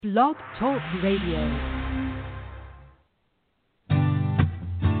Blog Talk Radio.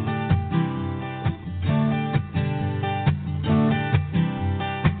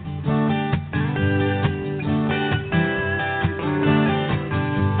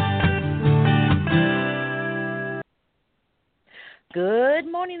 Good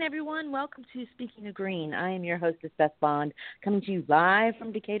morning, everyone. Welcome to Speaking of Green. I am your hostess, Beth Bond, coming to you live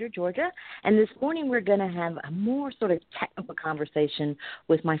from Decatur, Georgia. And this morning we're going to have a more sort of technical conversation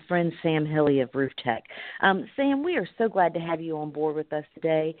with my friend Sam Hilley of Roof Tech. Sam, we are so glad to have you on board with us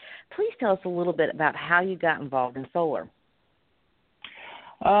today. Please tell us a little bit about how you got involved in solar.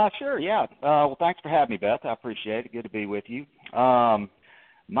 Sure, yeah. Well, thanks for having me, Beth. I appreciate it. Good to be with you.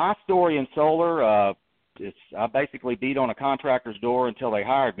 My story in solar, I basically beat on a contractor's door until they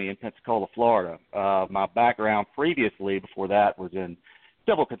hired me in Pensacola, Florida. My background previously, before that, was in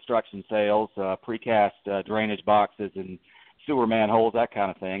civil construction sales, precast drainage boxes and sewer manholes, that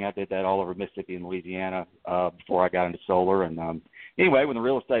kind of thing. I did that all over Mississippi and Louisiana before I got into solar. And anyway, when the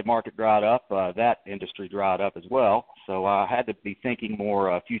real estate market dried up, that industry dried up as well. So I had to be thinking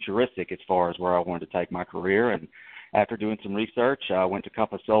more futuristic as far as where I wanted to take my career. And after doing some research, I went to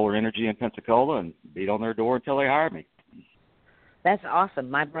Compass Solar Energy in Pensacola and beat on their door until they hired me. That's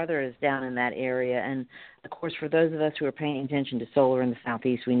awesome. My brother is down in that area. And, of course, for those of us who are paying attention to solar in the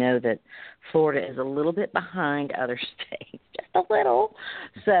Southeast, we know that Florida is a little bit behind other states, just a little.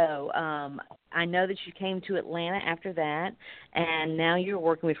 So I know that you came to Atlanta after that, and now you're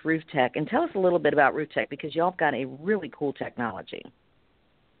working with Roof Tech. And tell us a little bit about Roof Tech, because y'all have got a really cool technology.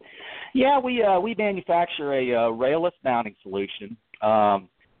 Yeah, we manufacture a railless mounting solution.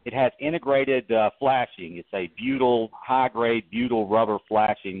 It has integrated flashing. It's a butyl, high-grade butyl rubber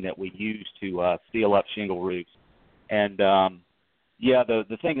flashing that we use to seal up shingle roofs. And,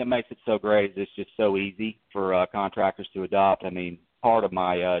 the thing that makes it so great is it's just so easy for contractors to adopt. I mean, part of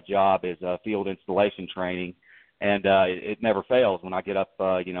my job is field installation training, and it never fails. When I get up,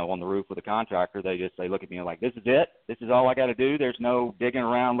 on the roof with a contractor, they look at me like, this is it? This is all I got to do? There's no digging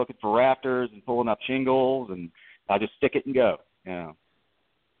around looking for rafters and pulling up shingles, and I just stick it and go,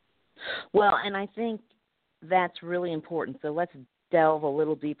 Well, and I think that's really important. So let's delve a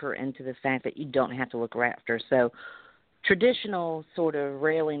little deeper into the fact that you don't have to look rafters. So traditional sort of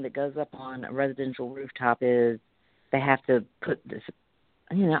railing that goes up on a residential rooftop is they have to put this,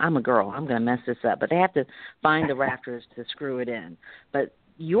 I'm a girl, I'm going to mess this up, but they have to find the rafters to screw it in. But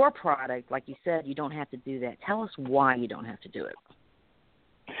your product, like you said, you don't have to do that. Tell us why you don't have to do it.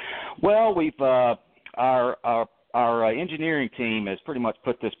 Well, we've our engineering team has pretty much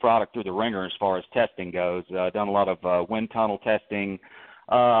put this product through the ringer as far as testing goes. Done a lot of wind tunnel testing,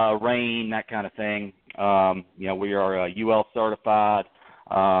 rain, that kind of thing. We are UL certified,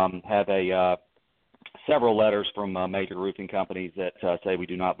 have several letters from major roofing companies that say we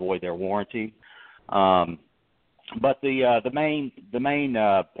do not void their warranty. But the main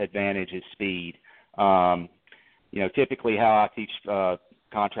advantage is speed. Typically how I teach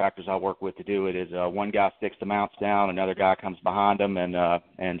contractors I work with to do it is one guy sticks the mounts down, another guy comes behind them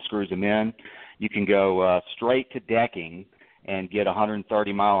and screws them in. You can go straight to decking and get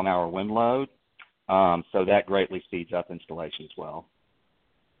 130 mile an hour wind load. So that greatly speeds up installation as well.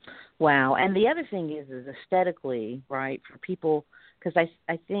 Wow. And the other thing is aesthetically, right, for people, because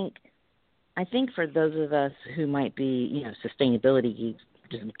I think for those of us who might be, sustainability geeks,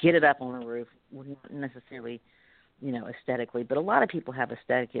 just get it up on the roof, not necessarily, aesthetically, but a lot of people have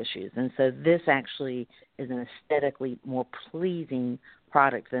aesthetic issues. And so this actually is an aesthetically more pleasing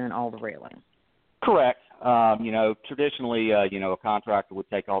product than all the railing. Correct. Traditionally, a contractor would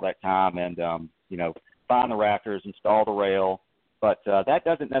take all that time and, find the rafters, install the rail, but that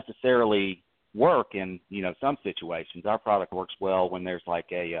doesn't necessarily work in, some situations. Our product works well when there's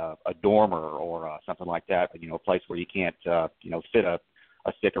like a dormer or something like that, a place where you can't, fit a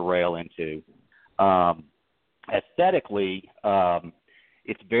sticker rail into. Aesthetically,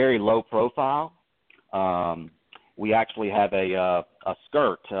 it's very low profile. We actually have a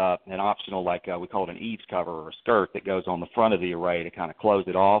skirt, an optional, we call it an eaves cover or a skirt that goes on the front of the array to kind of close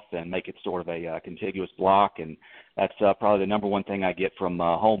it off and make it sort of a contiguous block. And that's probably the number one thing I get from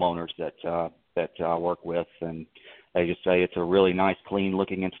homeowners that I work with. And they just say it's a really nice,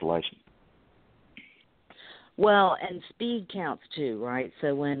 clean-looking installation. Well, and speed counts too, right?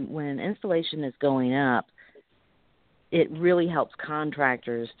 So when installation is going up, it really helps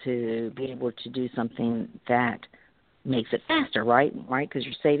contractors to be able to do something that makes it faster, right? Right, because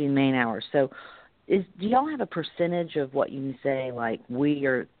you're saving man hours. So do y'all have a percentage of what you say, like we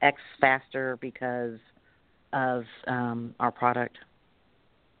are X faster because of our product?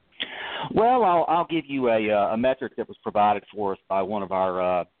 Well, I'll give you a metric that was provided for us by one of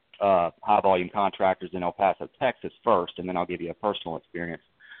our high-volume contractors in El Paso, Texas first, and then I'll give you a personal experience.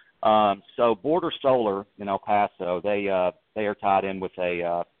 So Border Solar in El Paso, they are tied in with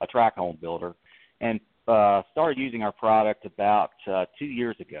a tract home builder, and started using our product about 2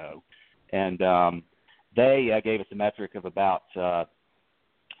 years ago, and they gave us a metric of about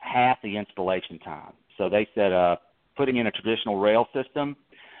half the installation time. So they said putting in a traditional rail system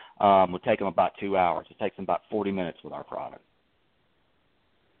would take them about 2 hours. It takes them about 40 minutes with our product.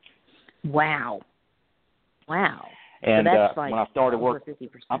 Wow. And so that's like when I started over work, 50%.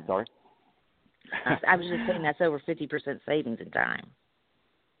 I'm sorry. I was just saying that's over 50% savings in time.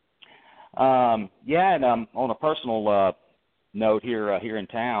 Yeah, and on a personal note here in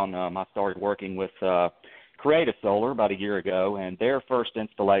town, I started working with Creative Solar about a year ago, and their first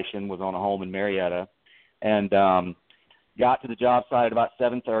installation was on a home in Marietta, and got to the job site at about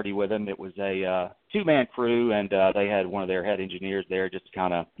 7:30 with them. It was a two-man crew, and they had one of their head engineers there just to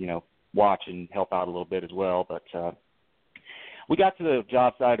kind of, watch and help out a little bit as well. But we got to the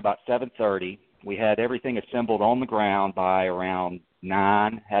job site about 7:30. We had everything assembled on the ground by around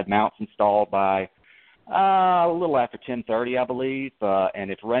 9, had mounts installed by a little after 10:30, I believe.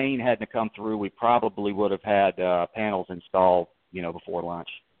 And if rain hadn't come through, we probably would have had panels installed, before lunch.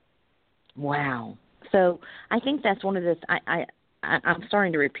 Wow. So I think that's one of the I'm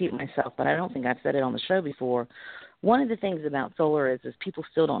starting to repeat myself, but I don't think I've said it on the show before. One of the things about solar is people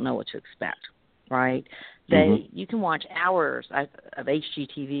still don't know what to expect, right? You can watch hours of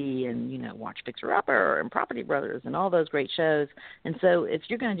HGTV and, watch Fixer Upper and Property Brothers and all those great shows. And so if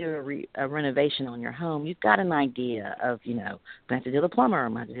you're going to do a renovation on your home, you've got an idea of, I'm going to have to deal with a plumber,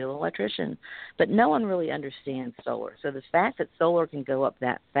 I'm going to have to deal with an electrician. But no one really understands solar. So the fact that solar can go up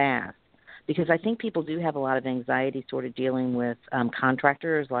that fast, because I think people do have a lot of anxiety sort of dealing with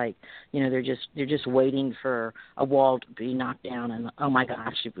contractors, like, they're just waiting for a wall to be knocked down and, oh my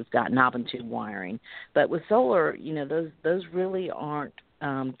gosh, we've got knob and tube wiring. But with solar, those really aren't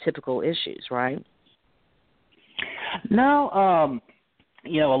typical issues, right? No,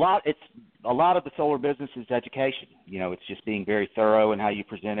 a lot of the solar business is education. It's just being very thorough in how you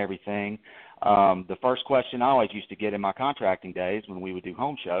present everything. The first question I always used to get in my contracting days when we would do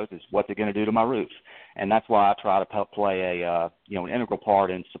home shows is, what's it going to do to my roof? And that's why I try to play an integral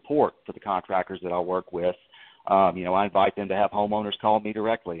part in support for the contractors that I work with. I invite them to have homeowners call me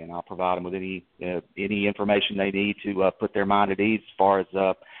directly, and I'll provide them with any information they need to put their mind at ease as far as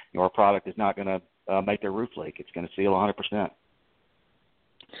our product is not going to make their roof leak. It's going to seal 100%.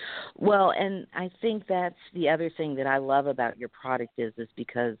 Well, and I think that's the other thing that I love about your product is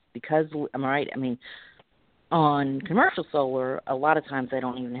because I'm right. I mean, on commercial solar, a lot of times they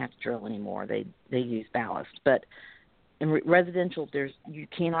don't even have to drill anymore. They use ballast. But in residential, you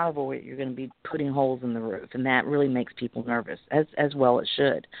cannot avoid it. You're going to be putting holes in the roof, and that really makes people nervous, as well it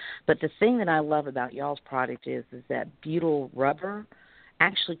should. But the thing that I love about y'all's product is that butyl rubber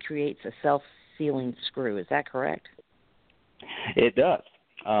actually creates a self-sealing screw. Is that correct? It does.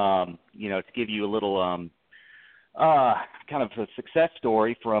 To give you a little kind of a success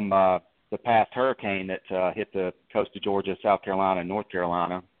story from the past hurricane that hit the coast of Georgia, South Carolina, and North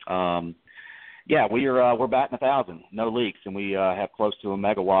Carolina. We're batting 1,000, no leaks, and we have close to 1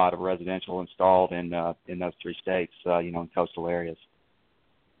 megawatt of residential installed in those 3 states, in coastal areas.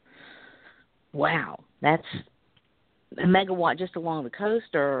 Wow, that's a megawatt just along the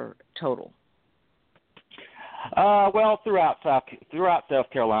coast or total? Well, throughout South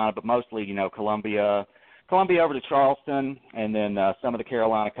Carolina, but mostly, Columbia over to Charleston, and then some of the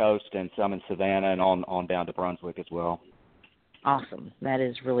Carolina coast and some in Savannah and on down to Brunswick as well. Awesome. That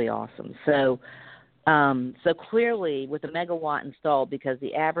is really awesome. So clearly with a megawatt installed, because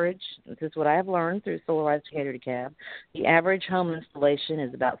the average, this is what I have learned through Solarized Decatur to Cab, the average home installation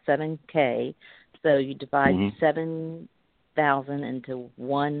is about $7,000. So you divide 7,000 into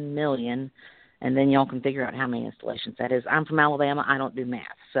 1 million, and then y'all can figure out how many installations that is. I'm from Alabama. I don't do math,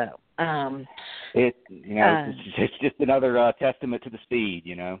 so it's just another testament to the speed,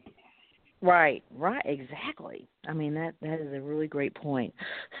 Right, exactly. I mean, that is a really great point.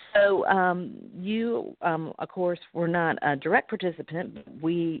 So you, of course, were not a direct participant, but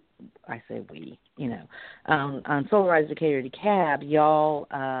on Solarized Decatur to Cab, y'all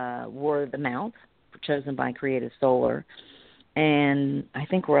were the mounts chosen by Creative Solar, and I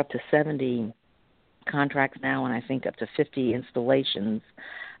think we're up to 70 contracts now, and I think up to 50 installations.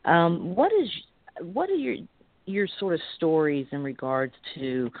 What are your sort of stories in regards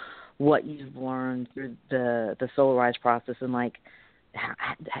to what you've learned through the Solarized process, and like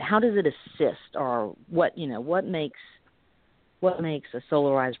how does it assist, or what makes what makes a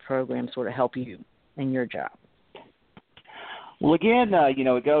solarized program sort of help you in your job? Well, again,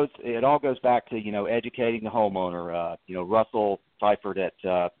 it all goes back to, educating the homeowner. Russell Seifert at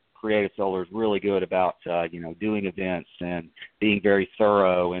Creative Solar is really good about, doing events and being very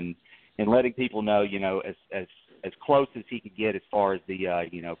thorough and letting people know, as close as he could get as far as the,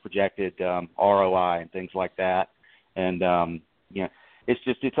 projected ROI and things like that. And,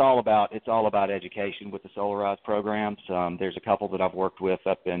 it's all about education with the solarized programs. There's a couple that I've worked with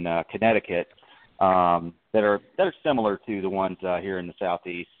up in Connecticut that are similar to the ones here in the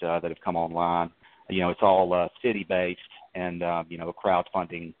Southeast that have come online. It's all city-based and a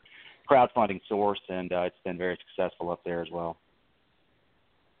crowdfunding source, and it's been very successful up there as well.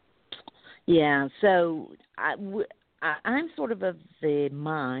 Yeah, so I'm sort of the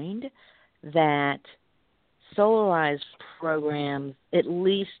mind that solarized programs, at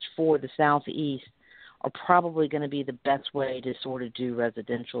least for the Southeast, are probably going to be the best way to sort of do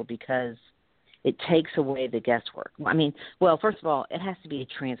residential because it takes away the guesswork. I mean, well, first of all, it has to be a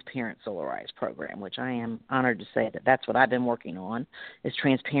transparent solarized program, which I am honored to say that that's what I've been working on, is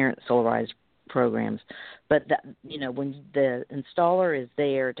transparent solarized programs. But, when the installer is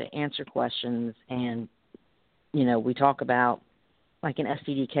there to answer questions and, we talk about, like in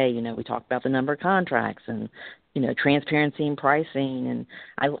STDK, we talk about the number of contracts and, transparency and pricing. And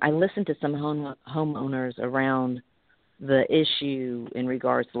I listened to some homeowners around the issue in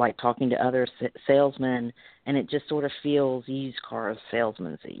regards to like talking to other salesmen, and it just sort of feels used car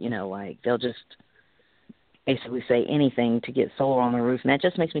salesman-y, like they'll just basically say anything to get solar on the roof. And that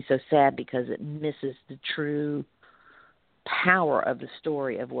just makes me so sad because it misses the true power of the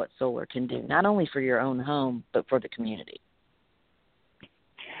story of what solar can do, not only for your own home, but for the community.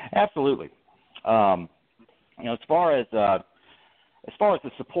 Absolutely. As far as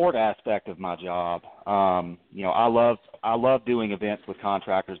the support aspect of my job, I love doing events with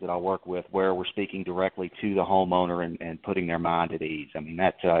contractors that I work with where we're speaking directly to the homeowner and putting their mind at ease. I mean,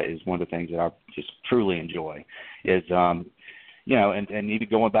 that is one of the things that I just truly enjoy is, and even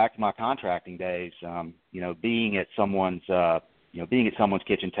going back to my contracting days, being at someone's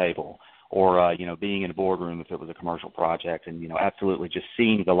kitchen table or, being in a boardroom if it was a commercial project and, absolutely just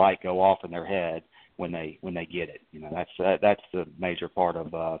seeing the light go off in their head when they get it. That's the major part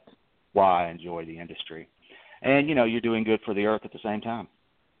of why I enjoy the industry. And, you're doing good for the earth at the same time.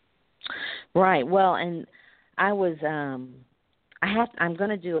 Right. Well, and I was I'm going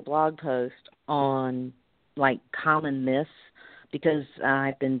to do a blog post on like common myths because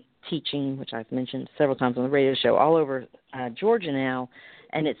I've been teaching, which I've mentioned several times on the radio show, all over Georgia now,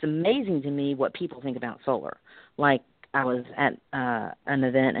 and it's amazing to me what people think about solar. Like, I was at an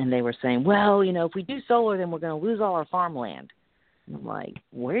event, and they were saying, well, if we do solar, then we're going to lose all our farmland. And I'm like,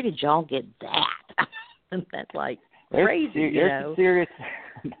 where did y'all get that? And that's like crazy, There's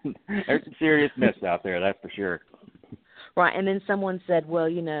some serious myths out there, that's for sure. Right, and then someone said, well,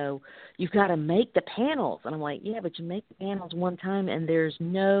 you've got to make the panels. And I'm like, yeah, but you make the panels one time, and there's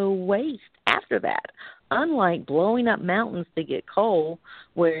no waste after that. Unlike blowing up mountains to get coal,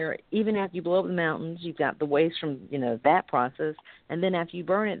 where even after you blow up the mountains, you've got the waste from, that process. And then after you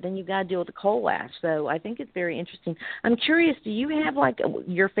burn it, then you've got to deal with the coal ash. So I think it's very interesting. I'm curious, do you have, like,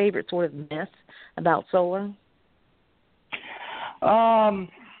 your favorite sort of myth about solar?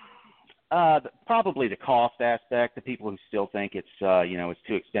 Probably the cost aspect. The people who still think it's it's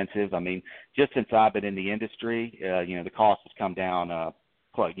too expensive. I mean, just since I've been in the industry, the cost has come down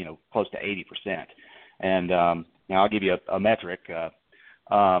close to 80%. And now I'll give you a metric.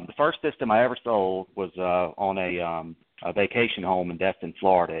 The first system I ever sold was on a vacation home in Destin,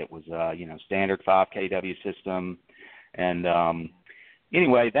 Florida. It was standard 5 kW system, and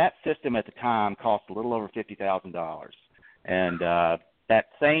anyway, that system at the time cost a little over $50,000, and that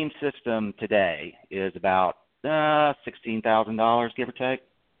same system today is about $16,000, give or take.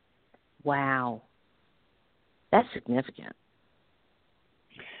 Wow. That's significant.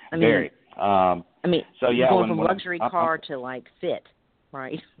 Very. So yeah, going from luxury car to like fit,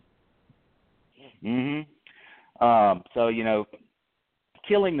 right? Mhm. So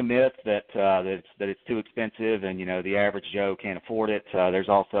killing the myth that it's too expensive and the average Joe can't afford it. There's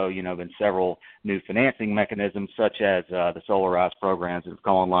also been several new financing mechanisms such as the solarized programs that have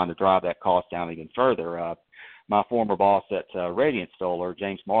come online to drive that cost down even further. My former boss at Radiant Solar,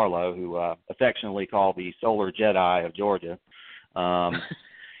 James Marlowe, who affectionately called the Solar Jedi of Georgia,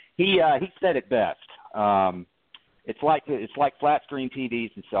 he said it best. It's like flat screen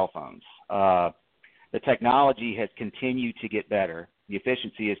TVs and cell phones. The technology has continued to get better. The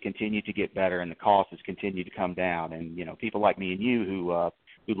efficiency has continued to get better, and the cost has continued to come down. And people like me and you who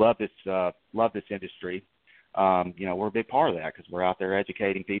love this industry, we're a big part of that because we're out there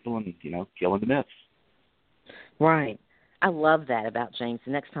educating people and, killing the myths. Right. I love that about James.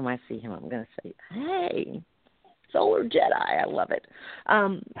 The next time I see him, I'm going to say, hey, Solar Jedi. I love it.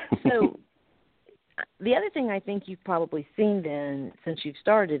 So the other thing I think you've probably seen then since you've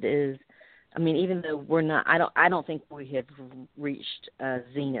started is, even though we're not, I don't think we have reached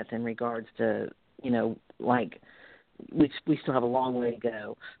zenith in regards to, we still have a long way to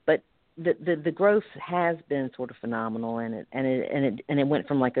go. But the growth has been sort of phenomenal, and it went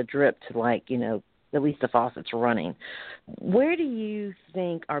from like a drip to at least the faucets are running. Where do you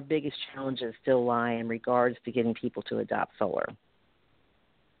think our biggest challenges still lie in regards to getting people to adopt solar?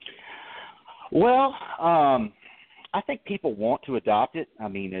 Well, I think people want to adopt it.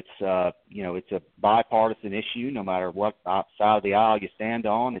 It's it's a bipartisan issue. No matter what side of the aisle you stand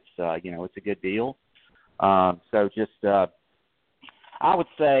on, it's it's a good deal. I would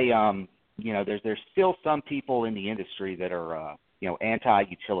say there's still some people in the industry that are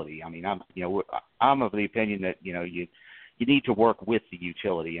anti-utility. I'm of the opinion that you need to work with the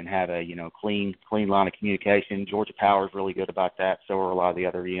utility and have a clean line of communication. Georgia Power is really good about that. So are a lot of the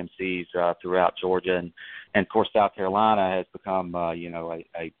other EMCs throughout Georgia, and of course South Carolina has become a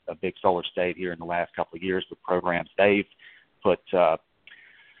big solar state here in the last couple of years with programs they've put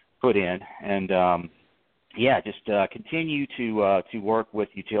in, and continue to work with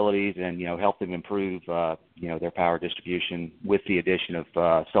utilities and help them improve their power distribution with the addition of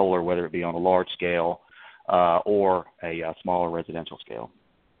solar, whether it be on a large scale or a smaller residential scale.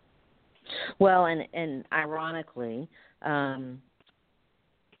 Well, and ironically,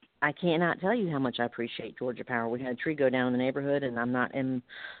 I cannot tell you how much I appreciate Georgia Power. We had a tree go down in the neighborhood, and I'm not in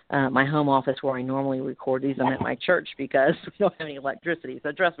my home office where I normally record these. I'm at my church because we don't have any electricity.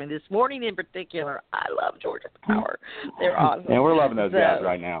 So trust me, this morning in particular, I love Georgia Power. They're awesome. Yeah, we're loving those guys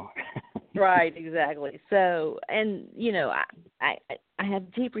right now. Right, exactly. So, and, I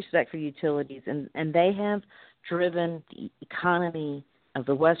have deep respect for utilities, and they have driven the economy of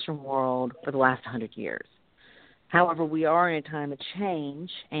the Western world for the last 100 years. However, we are in a time of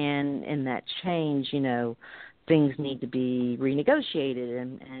change, and in that change, things need to be renegotiated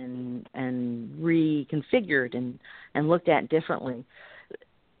and reconfigured and looked at differently.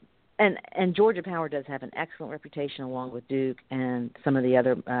 And Georgia Power does have an excellent reputation, along with Duke and some of the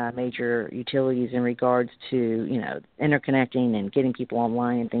other major utilities, in regards to interconnecting and getting people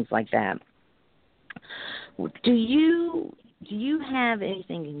online and things like that. Do you have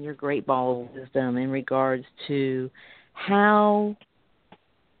anything in your great ball of wisdom in regards to how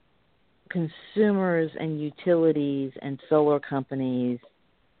consumers and utilities and solar companies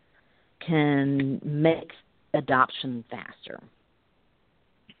can make adoption faster?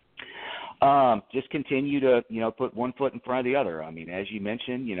 Just continue to, put one foot in front of the other. As you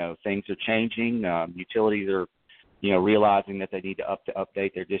mentioned, things are changing. Utilities are, realizing that they need to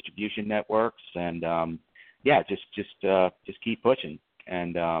update their distribution networks, and just keep pushing,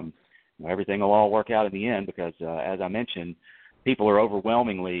 and everything will all work out in the end, because as I mentioned, people are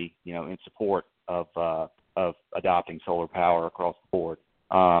overwhelmingly, in support of adopting solar power across the board.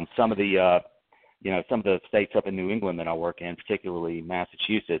 Some of the states up in New England that I work in, particularly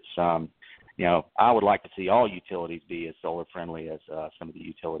Massachusetts, I would like to see all utilities be as solar friendly as some of the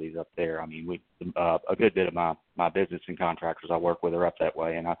utilities up there. A good bit of my business and contractors I work with are up that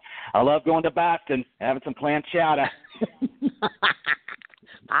way, and I love going to Boston, having some planchata.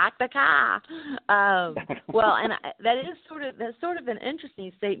 Park the car. Well, and that's sort of an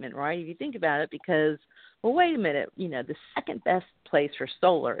interesting statement, right? If you think about it, because, well, wait a minute, the second best place for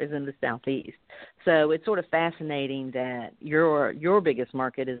solar is in the Southeast. So it's sort of fascinating that your biggest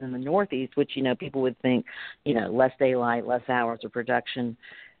market is in the Northeast, which, people would think, less daylight, less hours of production.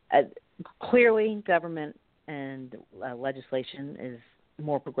 Clearly, government and legislation is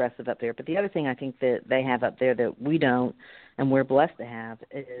more progressive up there. But the other thing I think that they have up there that we don't, and we're blessed to have,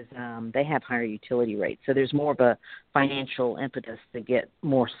 is they have higher utility rates. So there's more of a financial impetus to get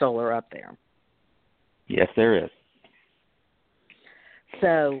more solar up there. Yes, there is.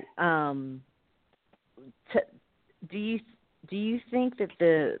 So, do you think that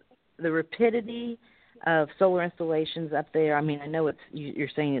the rapidity of solar installations up there? I know you're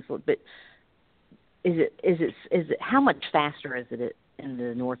saying it's, but is it how much faster is it in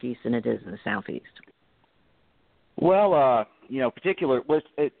the Northeast than it is in the Southeast? Well,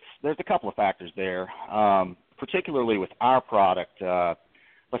 there's a couple of factors there. Particularly with our product,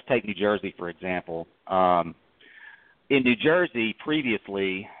 let's take New Jersey, for example. In New Jersey,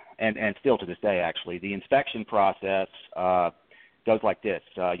 previously, and still to this day, actually, the inspection process goes like this.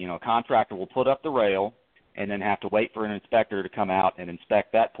 A contractor will put up the rail and then have to wait for an inspector to come out and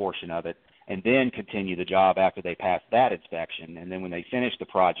inspect that portion of it. and then continue the job after they pass that inspection. And then when they finish the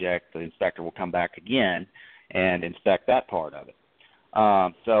project, the inspector will come back again and inspect that part of it.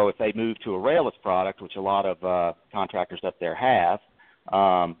 So if they move to a railless product, which a lot of contractors up there have,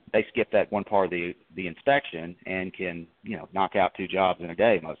 they skip that one part of the inspection and can, knock out 2 jobs in a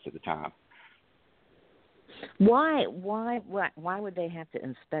day most of the time. Why would they have to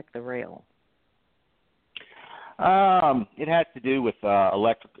inspect the rail? It has to do with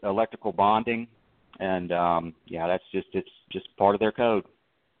electrical bonding, and it's just part of their code.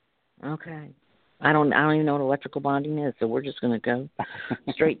 Okay. I don't even know what electrical bonding is, so we're just going to go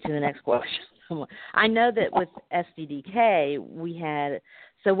straight to the next question. I know that with SDDK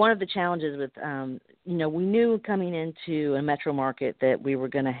one of the challenges with we knew coming into a metro market that we were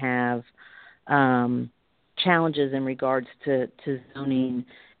going to have challenges in regards to zoning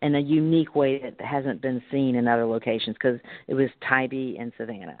in a unique way that hasn't been seen in other locations, because it was Tybee and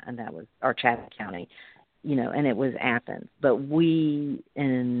Savannah, and that was our Chatham County, and it was Athens. But we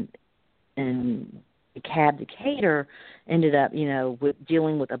in DeKalb Decatur ended up, with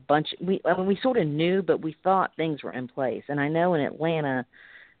dealing with a bunch. We sort of knew, but we thought things were in place. And I know in Atlanta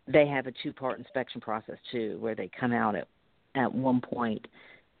they have a 2-part inspection process too, where they come out at one point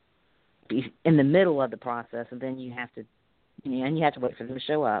in the middle of the process, and then you have to wait for them to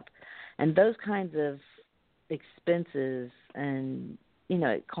show up. And those kinds of expenses, and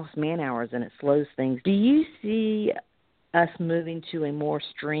it costs man hours and it slows things. Do you see us moving to a more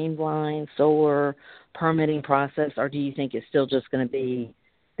streamlined solar permitting process, or do you think it's still just going to be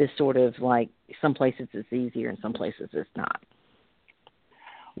this sort of like some places it's easier and some places it's not?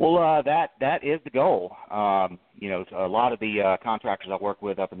 Well, that is the goal. A lot of the contractors I work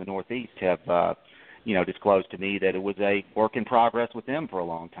with up in the Northeast have, disclosed to me that it was a work in progress with them for a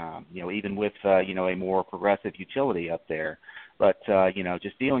long time, even with, a more progressive utility up there. But,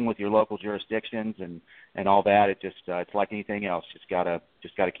 just dealing with your local jurisdictions and all that, it's like anything else. Just gotta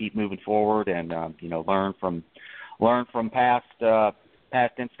keep moving forward and, learn from past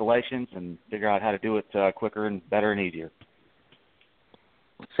installations and figure out how to do it quicker and better and easier.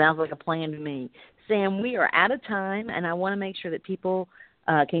 Sounds like a plan to me. Sam, we are out of time, and I want to make sure that people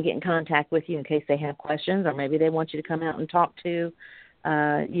can get in contact with you in case they have questions, or maybe they want you to come out and talk to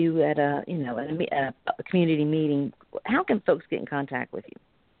you at a community meeting. How can folks get in contact with you?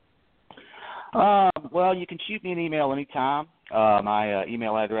 Well, you can shoot me an email anytime. My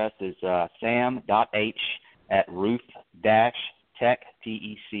email address is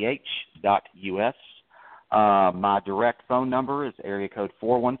sam.h@roof-tech.us. My direct phone number is area code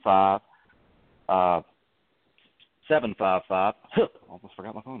 415-755. Almost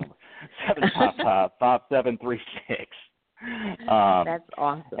forgot my phone number. 755-5736. That's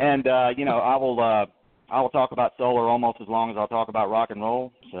awesome. And I will talk about solar almost as long as I'll talk about rock and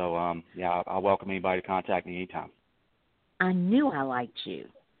roll. So I welcome anybody to contact me anytime. I knew I liked you,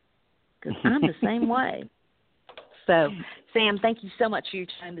 because I'm the same way. So, Sam, thank you so much for your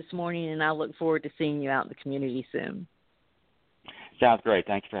time this morning, and I look forward to seeing you out in the community soon. Sounds great.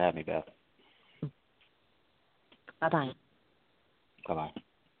 Thank you for having me, Beth. Bye-bye. Bye-bye.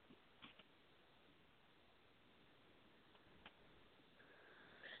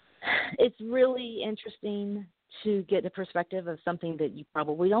 It's really interesting to get the perspective of something that you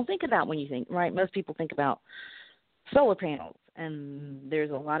probably don't think about when you think, right? Most people think about solar panels, and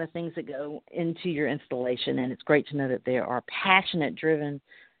there's a lot of things that go into your installation, and it's great to know that there are passionate, driven,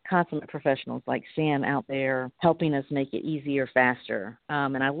 consummate professionals like Sam out there helping us make it easier, faster.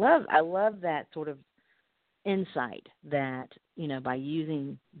 And I love that sort of insight that, by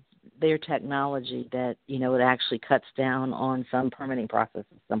using their technology that, it actually cuts down on some permitting processes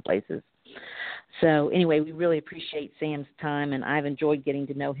some places. So anyway, we really appreciate Sam's time, and I've enjoyed getting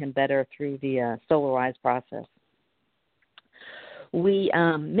to know him better through the Solarize process. We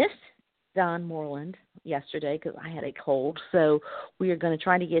missed Don Moreland yesterday because I had a cold, so we are going to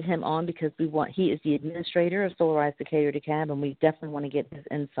try to get him on because he is the administrator of Solarize Decatur DeKalb, and we definitely want to get his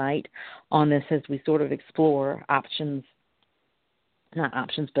insight on this as we sort of explore opinions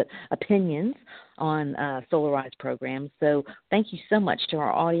on Solarize programs. So thank you so much to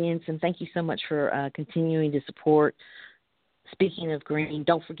our audience, and thank you so much for continuing to support Speaking of Green.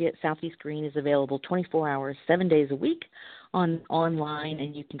 Don't forget, Southeast Green is available 24 hours, 7 days a week online,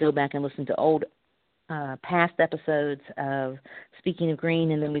 and you can go back and listen to old past episodes of Speaking of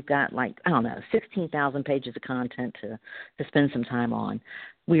Green, and then we've got 16,000 pages of content to spend some time on.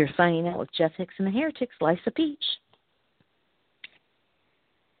 We are signing out with Jeff Hicks and the Heretics. Slice of Peach.